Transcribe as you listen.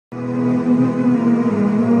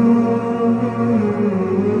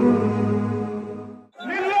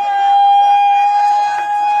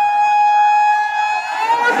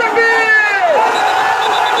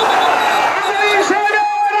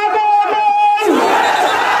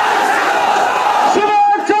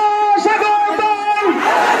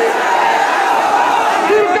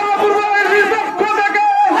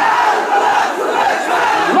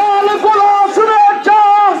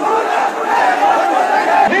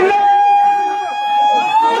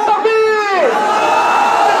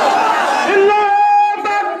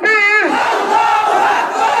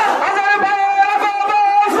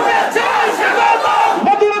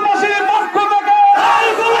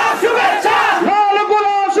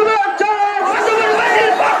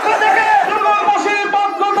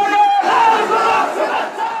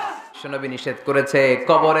নিষেধ করেছে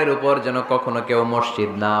কবরের উপর যেন কখনো কেউ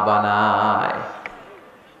মসজিদ না বানায়।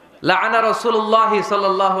 লাআনা রাসূলুল্লাহি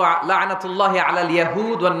সাল্লাল্লাহু লাআনাতুল্লাহি আলাল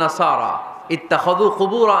ইয়াহুদ ওয়ান নাসারা ইত্তাখাযু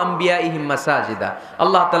কুবুর আমবিয়াইহিম মাসাজিদা।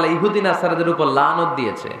 আল্লাহ তাআলা ইহুদি নাসারাদের উপর লানত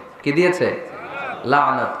দিয়েছে। কি দিয়েছে?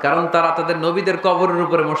 লানত। কারণ তারা তাদের নবীদের কবরের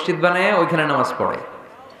উপরে মসজিদ বানায় ওইখানে নামাজ পড়ে।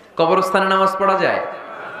 কবরস্থানে নামাজ পড়া যায়?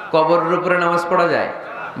 কবরের উপরে নামাজ পড়া যায়?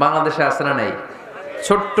 বাংলাদেশে আছে না নাই?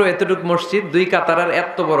 ছোট্ট এতটুক মসজিদ, 2 কাতারের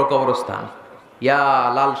এত বড় কবরস্থান, ইয়া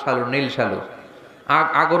লাল শালু নীল শালু,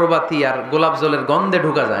 আগরবাতি আর গোলাপ জলের গন্ধে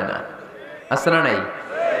ঢোকা যায় না, আছে না নাই?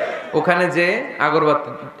 ওখানে যে আগরবাতি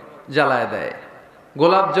জ্বালায় দেয়,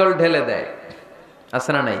 গোলাপ জল ঢেলে দেয়,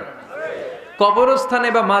 আছে না নাই? কবরস্থানে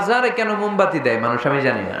বা মাজারে কেন মোমবাতি দেয় মানুষ আমি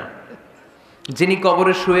জানি না। যিনি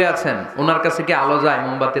কবরে শুয়ে আছেন ওনার কাছে কি আলো যায়?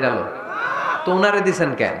 মোমবাতির আলো তো ওনারে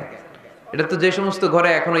দিছেন কেন? এটা তো যে সমস্ত ঘরে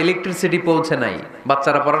এখনো ইলেকট্রিসিটি পৌঁছে নাই,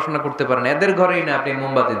 বাচ্চারা পড়াশোনা করতে পারে না, এদের ঘরেই না আপনি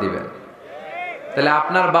মোমবাতি দিবেন। তাহলে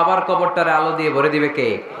আপনার বাবার কবরটারে আলো দিয়ে ভরে দিবে কে?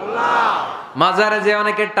 আল্লাহ। মাজারে যে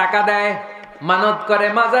অনেকে টাকা দেয়, মানত করে,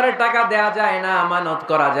 মাজারে টাকা দেয়া যায় না, মানত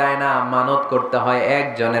করা যায় না, মানত করতে হয়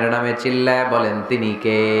একজনের নামে। চিল্লায় বলেন তিনি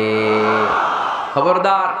কে?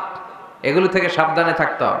 খবরদার, এগুলো থেকে সাবধানে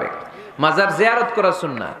থাকতে হবে। মাজার জিয়ারত করা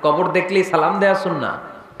সুন্নাহ, কবর দেখলেই সালাম দেয়া সুন্নাহ,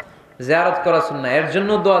 জিয়ারত করা সুন্নাহ। এর জন্য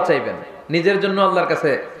দোয়া চাইবেন, নিজের জন্য আল্লাহর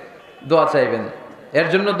কাছে দোয়া চাইবেন, এর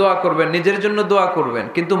জন্য দোয়া করবেন, নিজের জন্য দোয়া করবেন।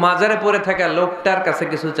 কিন্তু মাজারে পড়ে থাকা লোকটার কাছে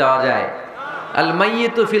কিছু চাওয়া যায়? আল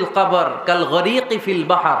মাইয়িতু ফিল কবর কাল গরীকি ফিল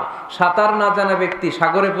বাহর। সাঁতার না জানা ব্যক্তি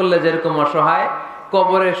সাগরে পড়লে যেরকম অসহায়,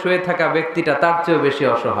 কবরে শুয়ে থাকা ব্যক্তিটা তার চেয়েও বেশি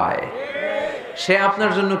অসহায়। সে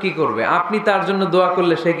আপনার জন্য কি করবে? আপনি তার জন্য দোয়া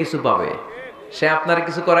করলে সে কিছু পাবে। সে আপনার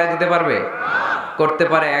কিছু করাই দিতে পারবে? করতে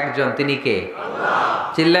পারে একজন, তিনি কে?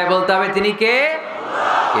 আল্লাহ। চিল্লায় বলতে হবে তিনি কে? আল্লাহ।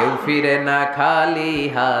 কেউ ফিরে না খালি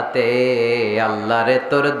হাতে, আল্লাহ রে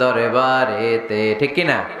তোর দরবারেতে। ঠিক কি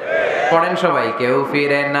না? পড়েন সবাই, কেউ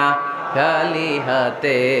ফিরে না খালি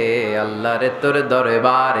হাতে, আল্লাহ রে তোর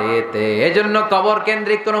দরবারেতে। এজন্য কবর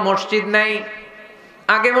কেন্দ্রিক কোনো মসজিদ নাই।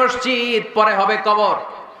 আগে মসজিদ, পরে হবে কবর।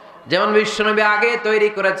 যেমন বিশ্বনবী আগে তৈরি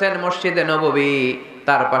করেছেন মসজিদে নববী,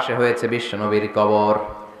 তার পাশে হয়েছে বিশ্বনবীর কবর,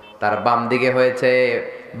 তার বাম দিকে হয়েছে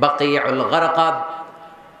বাকিউল গারকাদ,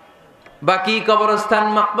 বাকি কবরস্থান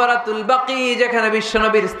মাকবারাতুল বাকি, যেখানে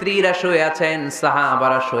বিশ্বনবীর স্ত্রীরা শুয়ে আছেন,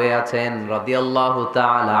 সাহাবারা শুয়ে আছেন রাদিয়াল্লাহু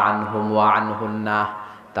তাআলা আনহুম ওয়া আনহুন্না।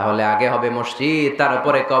 তাহলে আগে হবে মসজিদ,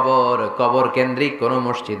 তারপরে কবর। কবর কেন্দ্রিক কোনো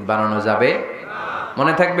মসজিদ বানানো যাবে না।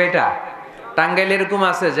 মনে থাকবে এটা। টাঙ্গাইলে এরকম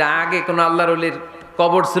আছে যে আগে কোন আল্লাহর ওলির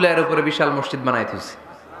কবর ছিল, এর উপরে বিশাল মসজিদ বানাই দিয়েছে,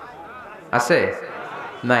 আছে?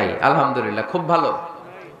 নাই। আলহামদুলিল্লাহ, খুব ভালো।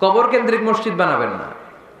 কবর কেন্দ্রিক মসজিদ বানাবেন না,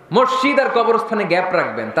 মসজিদ আর কবরস্থানে গ্যাপ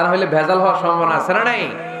রাখবেন, তা না হলে ভেজাল হওয়ার সম্ভাবনা আছে না নাই?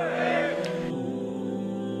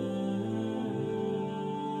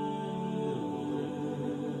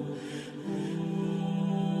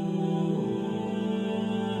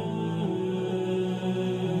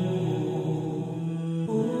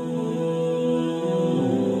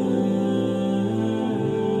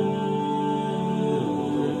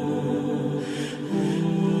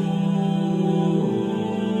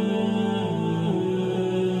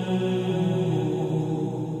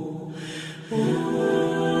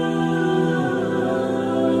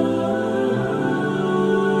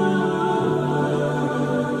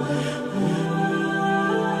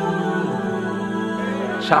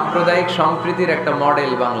 সাম্প্রদায়িক সম্প্রীতির একটা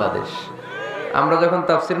মডেল বাংলাদেশ। আমরা যখন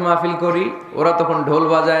তাফসির মাহফিল করি, ওরা তখন ঢোল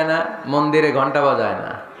বাজায় না, মন্দিরে ঘন্টা বাজায়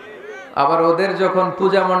না। আবার ওদের যখন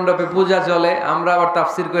পূজা মণ্ডপে পূজা চলে, আমরা আবার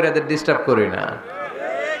তাফসির করে এদের ডিস্টার্ব করি না।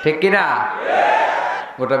 ঠিক কিনা?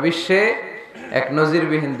 গোটা বিশ্বে এক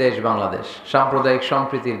নজিরবিহীন দেশ বাংলাদেশ, সাম্প্রদায়িক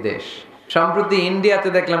সম্প্রীতির দেশ। সম্প্রতি ইন্ডিয়াতে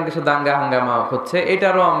দেখলাম কিছু দাঙ্গা হাঙ্গামা হচ্ছে,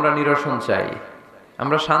 এটারও আমরা নিরসন চাই।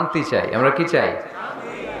 আমরা শান্তি চাই। আমরা কি চাই?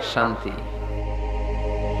 শান্তি।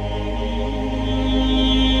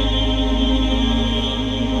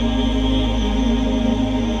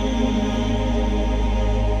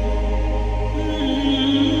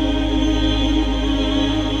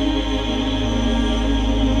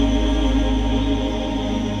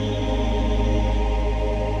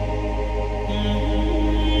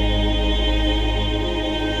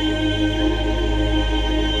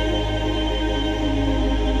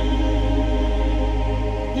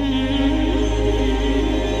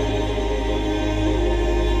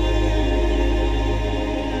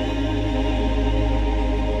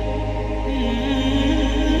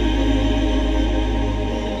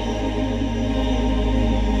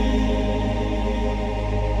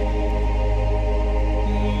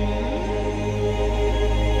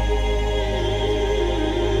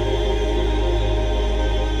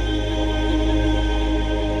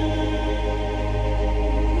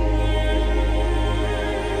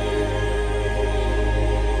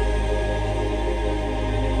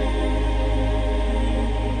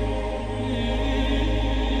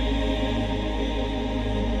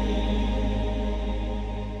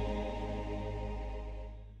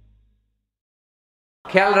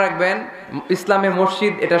 খেয়াল রাখবেন, ইসলামে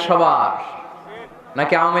মসজিদ এটা সবার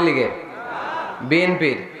নাকি আওয়ামী লীগের,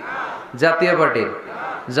 বিএনপির, জাতীয় পার্টির,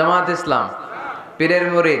 জামাত ইসলাম, পীরের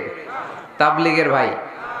মুরিদ, তাবলীগের ভাই?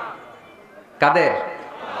 কাদের?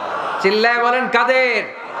 চিল্লায় বলেন কাদের?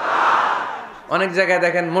 অনেক জায়গায়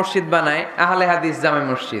দেখেন মসজিদ বানায় আহলে হাদিস জামে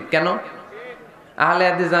মসজিদ। কেন আহলে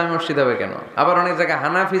হাদিস জামে মসজিদ হবে কেন? আবার অনেক জায়গায়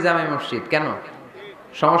হানাফি জামে মসজিদ। কেন?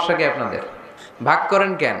 সমস্যা কি আপনাদের? ভাগ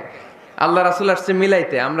করেন কেন? আল্লাহ রাসূল আসছে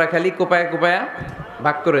মিলাইতে, আমরা খালি কোপায়া কোপায়া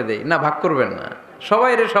ভাগ করে দেই না। ভাগ করবেন না,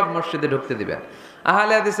 সবাই সব মসজিদে ঢুকতে দিবেন।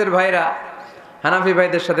 আহলে হাদিসের ভাইরা হানাফি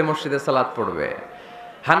ভাইদের সাথে মসজিদে সালাত পড়বে,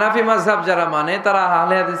 হানাফি মাযহাব যারা মানে তারা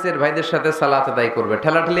আহলে হাদিসের ভাইদের সাথে সালাত আদায় করবে।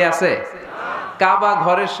 ঠেলাঠেলি আছে? কাবা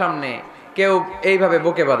ঘরের সামনে কেউ এইভাবে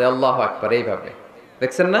বকে বাঁধে আল্লাহু আকবার, এইভাবে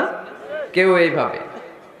দেখছেন না? কেউ এইভাবে,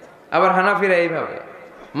 আবার হানাফিরা এইভাবে।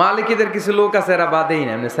 মালিকিদের কিছু লোক আছে এরা বাঁধেই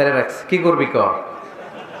না, এমনি ছেড়ে রাখছে। কি করবি কর,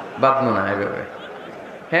 বাঁধবো না এইভাবে।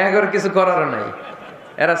 হ্যাঁ, এবার কিছু করারও নাই,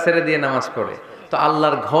 এরা ছেড়ে দিয়ে নামাজ পড়ে। তো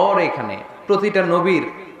আল্লাহর ঘর এখানে, প্রতিটা নবীর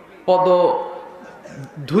পদ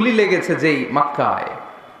ধুলি লেগেছে যেই মক্কায়,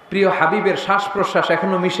 প্রিয় হাবিবের শ্বাস প্রশ্বাস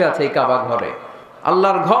এখনো মিশে আছে এই কাবা ঘরে।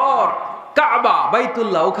 আল্লাহর ঘর কাবা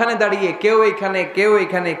বাইতুল্লাহ, ওখানে দাঁড়িয়ে কেউ এইখানে, কেউ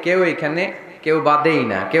এইখানে, কেউ এইখানে, কেউ বাদেই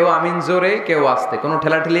না, কেউ আমিন জোরে, কেউ আসতে। কোনো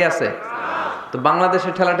ঠেলাঠেলি আছে? তো বাংলাদেশে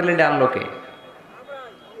ঠেলাঠেলিটা আনলো কে?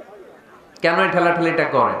 কেন এই ঠেলাঠেলিটা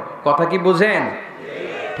করেন? কথা কি বুঝেন?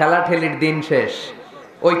 ঠেলাঠেলির দিন শেষ,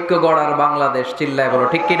 ঐক্য গড়ার বাংলাদেশ। চিল্লায় বলো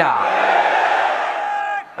ঠিক কিনা?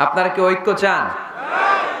 আপনারা কি ঐক্য চান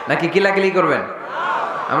নাকি কিলাকিলি করবেন?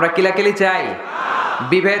 আমরা কিলাকিলি চাই,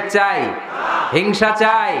 বিভেদ চাই, হিংসা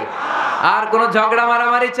চাই, আর কোন ঝগড়া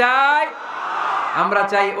মারামারি চাই? আমরা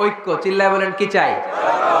চাই ঐক্য। চিল্লায় বলেন কি চাই?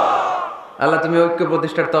 আল্লাহ তুমি ঐক্য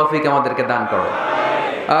প্রতিষ্ঠার তৌফিক আমাদেরকে দান করো।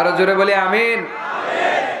 আরো জোরে বলি আমিন।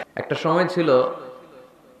 একটা সময় ছিল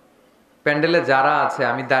প্যান্ডেলে যারা আছে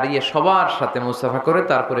আমি দাঁড়িয়ে সবার সাথে মুসাফা করে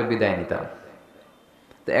তারপরে বিদায় নিতাম।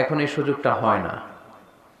 তো এখন এই সুযোগটা হয় না,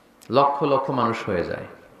 লক্ষ লক্ষ মানুষ হয়ে যায়।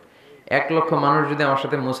 1 লক্ষ মানুষ যদি আমার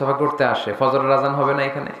সাথে মুসাফা করতে আসে, ফজরের আজান হবে না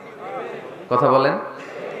এখানে? কথা বলেন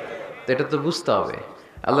তো, এটা তো বুঝতে হবে।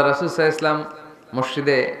 আল্লাহ রাসূল সাল্লাল্লাহু আলাইহি ওয়াসাল্লাম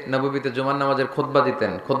মসজিদে নববীতে জুমার নামাজের খুতবা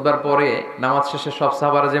দিতেন, খুতবার পরে নামাজ শেষে সব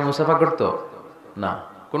সাহাবারা যে মুসাফা করতো না,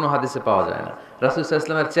 কোনো হাদিসে পাওয়া যায় না। রাসূল সাল্লাল্লাহু আলাইহি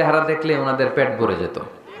ওয়াসাল্লামের চেহারা দেখলে ওনাদের পেট ভরে যেত।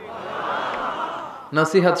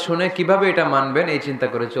 নসিহত শুনে কিভাবে এটা মানবেন এই চিন্তা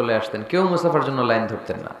করে চলে আসতেন। কেউ মুসাফার জন্য লাইন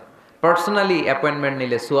ধরতেন না। পার্সোনালি অ্যাপয়েন্টমেন্ট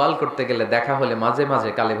নিলে, সোয়াল করতে গেলে, দেখা হলে মাঝে মাঝে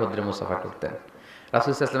কালে ভদ্রে মুসাফা করতেন।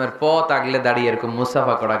 রাসূল সাল্লাল্লাহু আলাইহি ওয়াসাল্লামের পথ আগলে দাঁড়িয়ে এরকম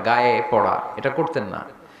মুসাফা করা, গায়ে পড়া, এটা করতেন না।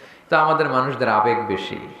 তো আমাদের মানুষদের আবেগ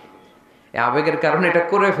বেশি, এই আবেগের কারণে এটা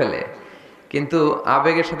করে ফেলে। কিন্তু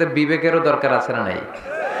আবেগের সাথে বিবেকেরও দরকার আছে না নাই?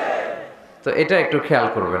 তো এটা একটু খেয়াল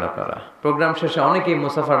করবেন আপনারা। প্রোগ্রাম শেষে অনেকেই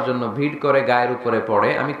মুসাফার জন্য ভিড় করে গায়ের উপরে পড়ে।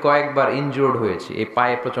 আমি কয়েকবার ইনজুর্ড হয়েছি, এই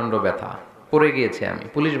পায়ে প্রচন্ড ব্যথা, পড়ে গিয়েছি আমি।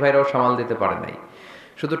 পুলিশ ভাইরাও সামাল দিতে পারে নাই।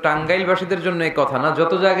 শুধু টাঙ্গাইলবাসীদের জন্য এই কথা না,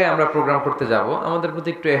 যত জায়গায় আমরা প্রোগ্রাম করতে যাব আমাদের প্রতি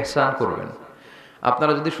একটু ইহসান করবেন।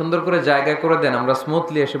 আপনারা যদি সুন্দর করে জায়গা করে দেন, আমরা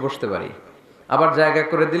স্মুথলি এসে বসতে পারি। আবার জায়গা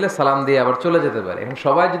করে দিলে সালাম দিয়ে আবার চলে যেতে পারে। এখন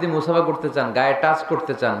সবাই যদি মুসাফা করতে চান, গায়ে টাচ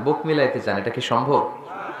করতে চান, বুক মিলাইতে চান, এটা কি সম্ভব?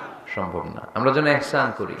 সম্ভব না। আমরা যেন ইহসান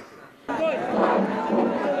করি।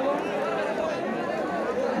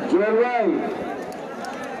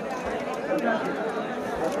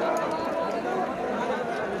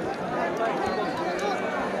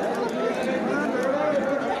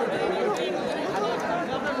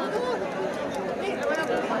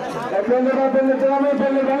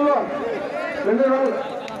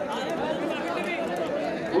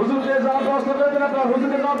 হুজুরকে যাওয়ার ব্যবস্থা করবেন, আপনার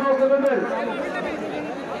হুজুরকে যাওয়ার ব্যবস্থা করবেন।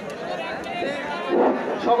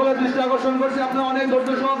 সকলের দৃষ্টি আকর্ষণ করছি, আপনি অনেক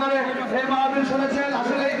ধৈর্য সহকারে এই মাহফিল শুনেছেন।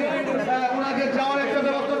 আসলে ওনাকে যাওয়ার একটা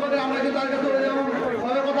ব্যবস্থা করে আমরা কিন্তু তার কাছে যেমন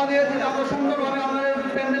ভাবে কথা দিয়েছি যে আমরা সুন্দরভাবে আমাদের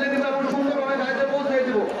প্যান্ডেলে দিব এবং সুন্দরভাবে গাড়িতে পৌঁছে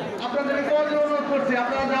দিব। আপনাদেরকে কয়েকদিন অনুরোধ করছি,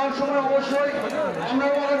 আপনারা যাওয়ার সময় অবশ্যই, আমরা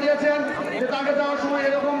বলে দিয়েছেন যে তাকে যাওয়ার সময়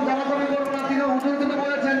এরকম জানাজানি করবো না। তিনি হুজুর কিন্তু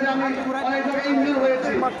বলেছেন যে আমি অনেক জায়গায় ইনজুর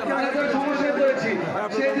হয়েছি, অনেক জায়গায় সমস্যায় পড়েছি,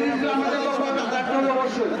 সেই জিনিসগুলো আমাদের রাখতে হবে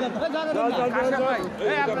অবশ্যই।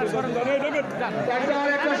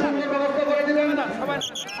 একটা সুন্দর ব্যবস্থা করে দিবেন,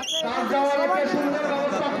 তার যাওয়ার একটা সুন্দর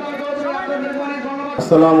ব্যবস্থা আপনার করবেন।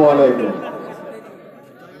 আসসালামু আলাইকুম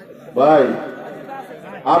ভাই,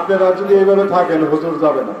 আপনারা যদি এইভাবে থাকেন হুজুর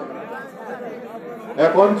যাবে না।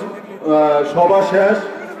 এখন সভা শেষ,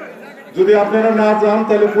 যদি আপনারা না যান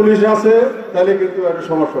তাহলে পুলিশ আছে, তাহলে কিন্তু একটা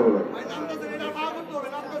সমস্যা হবে।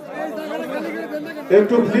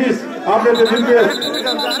 একটু প্লিজ আপনাদের রিকোয়েস্ট,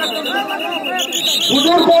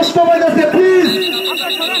 হুজুর কষ্ট হয়ে যাচ্ছে, প্লিজ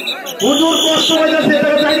হুজুর কষ্ট হয়ে যাচ্ছে,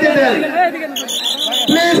 এটাকে চাইতে দেন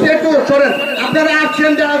প্লিজ। একটু সরেন, আপনারা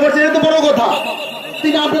আসছেন, যারা করছেন, এটা তো বড় কথা।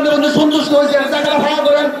 তিনি আপনাদের মধ্যে সন্তুষ্ট হয়েছেন, জায়গাটা ভাড়া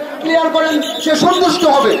করেন, ক্লিয়ার করেন, সে সন্তুষ্ট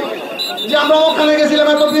হবে যে আমরা ওখানে গেছিলাম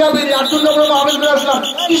এত বিরাবিরি আর দুর্গাপুর মাহফিল করে আসলাম,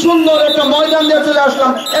 কি সুন্দর একটা ময়দান দিয়ে চলে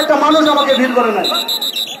আসলাম, একটা মানুষ আমাকে ভিড় করে নাই।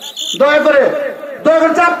 দয়া করে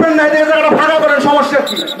চাপবেন না, এই জায়গাটা ফাঁকা করেন, সমস্যা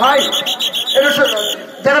কি ভাই?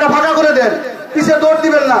 জায়গাটা ফাঁকা করে দেন, পিছিয়ে দৌড়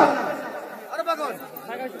দিবেন না।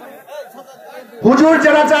 হুজুর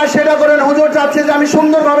যেটা চায় সেটা করেন। হুজুর চাচ্ছে যে আমি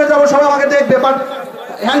সুন্দরভাবে যাবো, সবাই আমাকে দেখবে, বাট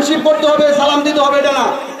হ্যান্ডশেক করতে হবে, সালাম দিতে হবে, এটা না।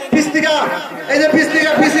 পিস্তিকা, এই যে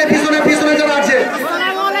পিস্তিকা পিছনে যারা আছে,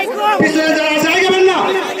 আগাবেন না,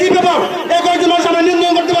 কি ব্যাপার? কয়েকজন মানুষ আমরা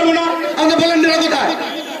নির্ণয় করতে পারবো না, আমাকে বলেন না কোথায়?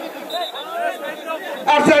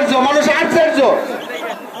 আশ্চর্য মানুষ, আশ্চর্য।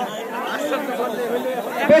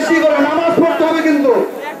 বেশি করে নামাজ পড়তে হবে, কিন্তু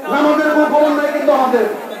নামাজের কোনো খবর নাই, কিন্তু আমাদের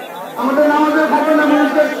নামাজের খবর না,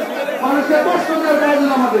 মানুষকে কষ্ট দেওয়ার কাজ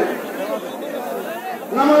না আমাদের।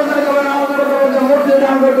 নামাজ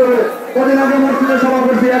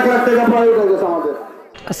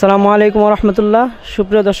আসসালামু আলাইকুম রহমতুল্লাহ।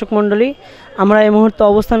 সুপ্রিয় দর্শক মণ্ডলী, আমরা এই মুহূর্তে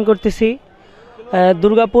অবস্থান করতেছি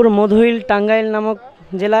দুর্গাপুর মধুইল টাঙ্গাইল নামক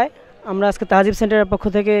জেলায়। আমরা আজকে তাহজিব সেন্টারের পক্ষ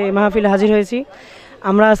থেকে এই মাহফিলে হাজির হয়েছি।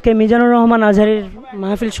 আমরা আজকে মিজানুর রহমান আজহারির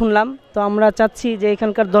মাহফিল শুনলাম, তো আমরা চাচ্ছি যে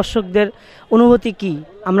এখানকার দর্শকদের অনুভূতি কি।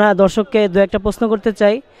 আমরা দর্শককে দু একটা প্রশ্ন করতে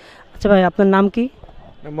চাই। আচ্ছা ভাই, আপনার নাম কি?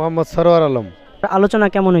 মোহাম্মদ সরোয়ার আলম। আলোচনা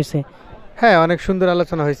কেমন হয়েছে? হ্যাঁ, অনেক সুন্দর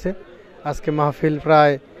আলোচনা হয়েছে আজকে। মাহফিল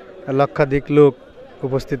প্রায় লক্ষাধিক লোক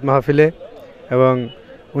উপস্থিত মাহফিলে, এবং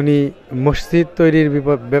উনি মসজিদ তৈরির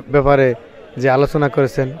ব্যাপারে যে আলোচনা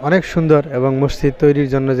করেছেন অনেক সুন্দর, এবং মসজিদ তৈরির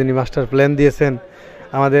জন্য যিনি মাস্টার প্ল্যান দিয়েছেন,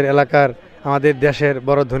 আমাদের এলাকার, আমাদের দেশের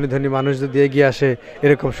বড় ধনী ধনী মানুষ যদি এগিয়ে আসে,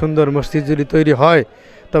 এরকম সুন্দর মসজিদ যদি তৈরি হয়,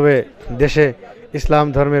 তবে দেশে ইসলাম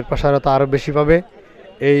ধর্মের প্রসারতা আরও বেশি পাবে।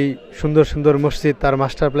 এই সুন্দর সুন্দর মসজিদ, তার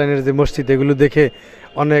মাস্টার প্ল্যানের যে মসজিদ, এগুলো দেখে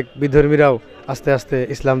অনেক বিধর্মীরাও আস্তে আস্তে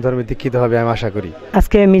ইসলাম ধর্মে দীক্ষিত হবে আমি আশা করি।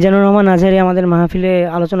 আজকে মিজানুর রহমান আজহারি আমাদের মাহফিলে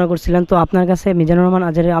আলোচনা করছিলেন, তো আপনার কাছে মিজানুর রহমান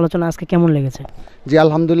আজহারির আলোচনা আজকে কেমন লেগেছে? জি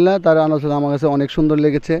আলহামদুলিল্লাহ, তার আলোচনা আমার কাছে অনেক সুন্দর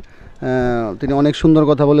লেগেছে। তিনি অনেক সুন্দর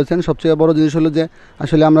কথা বলেছেন। সবচেয়ে বড় জিনিস হলো যে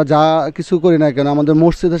আসলে আমরা যা কিছু করি না কেন, আমাদের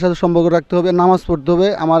মসজিদের সাথে সম্পর্ক রাখতে হবে, নামাজ পড়তে হবে।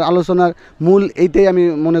 আমার আলোচনার মূল এইটাই আমি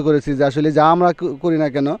মনে করেছি যে আসলে যা আমরা করি না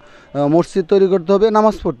কেন, মসজিদ তৈরি করতে হবে,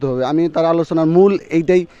 নামাজ পড়তে হবে। আমি তার আলোচনার মূল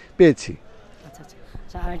এইটাই পেয়েছি।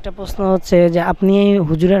 আচ্ছা, আরেকটা প্রশ্ন হচ্ছে যে আপনি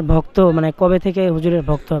হুজুরের ভক্ত, মানে কবে থেকে হুজুরের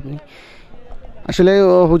ভক্ত আপনি? আসলে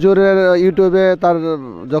হুজুরের ইউটিউবে তার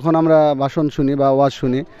যখন আমরা ভাষণ শুনি বা ওয়াজ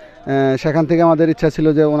শুনি, সেখান থেকে আমাদের ইচ্ছা ছিল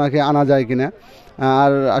যে ওনাকে আনা যায় কিনা।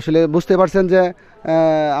 আর আসলে বুঝতে পারছেন যে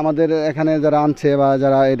আমাদের এখানে যারা আনছে বা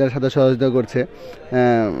যারা এটার সাথে সহযোগিতা করছে,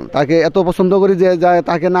 তাকে এত পছন্দ করি যে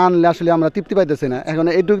তাকে না আনলে আসলে আমরা তৃপ্তি পাইতেছি না। এখন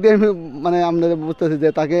এইটুকু দিয়ে আমি মানে আমরা বুঝতেছি যে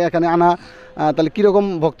তাকে এখানে আনা, তাহলে কীরকম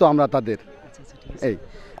ভক্ত আমরা তাদের। এই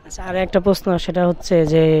আচ্ছা, আর একটা প্রশ্ন, সেটা হচ্ছে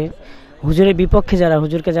যে হুজুরের বিপক্ষে যারা,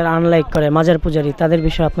 হুজুরকে যারা আনলাইক করে, মাজার পূজারী, তাদের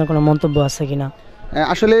বিষয়ে আপনার কোনো মন্তব্য আছে কিনা?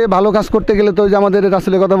 আসলে ভালো কাজ করতে গেলে তো যে আমাদের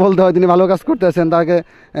রাসূলের কথা বলতে হয়, তিনি ভালো কাজ করতেছেন, তাকে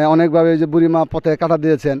অনেকভাবে যে বুড়িমা পথে কাটা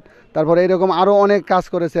দিয়েছেন, তারপরে এরকম আরও অনেক কাজ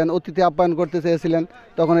করেছেন। অতিথি আপ্যায়ন করতে চেয়েছিলেন,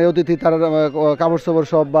 তখন এই অতিথি তার কাপড় চোপড়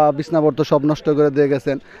সব বা বিছনাপত্র সব নষ্ট করে দিয়ে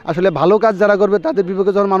গেছেন। আসলে ভালো কাজ যারা করবে, তাদের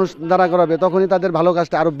বিপক্ষে যখন মানুষ দাঁড়া করাবে, তখনই তাদের ভালো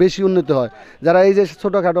কাজটা আরও বেশি উন্নত হয়। যারা এই যে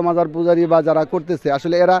ছোটোখাটো মাজার পূজারি বা যারা করতেছে,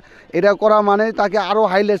 আসলে এরা করা মানে তাকে আরও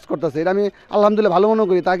হাইলাইট করতেছে। এটা আমি আলহামদুলিল্লাহ ভালো মনে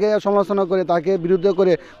করি। তাকে সমালোচনা করে, তাকে বিরুদ্ধে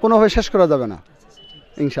করে কোনোভাবে শেষ করা যাবে না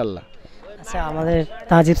ইনশাল্লাহ। আচ্ছা, আমাদের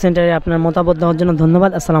তাহজিব সেন্টারে আপনার মতামত দেওয়ার জন্য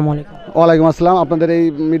ধন্যবাদ। আসসালামু আলাইকুম। ওয়ালাইকুম আসসালাম। আপনাদের এই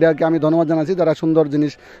মিডিয়াকে আমি ধন্যবাদ জানাচ্ছি, যারা সুন্দর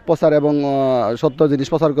জিনিস প্রচার এবং সত্য জিনিস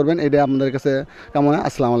প্রচার করবেন, এটা আপনাদের কাছে কামনা।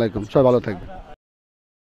 আসসালামু আলাইকুম, সবাই ভালো থাকবেন।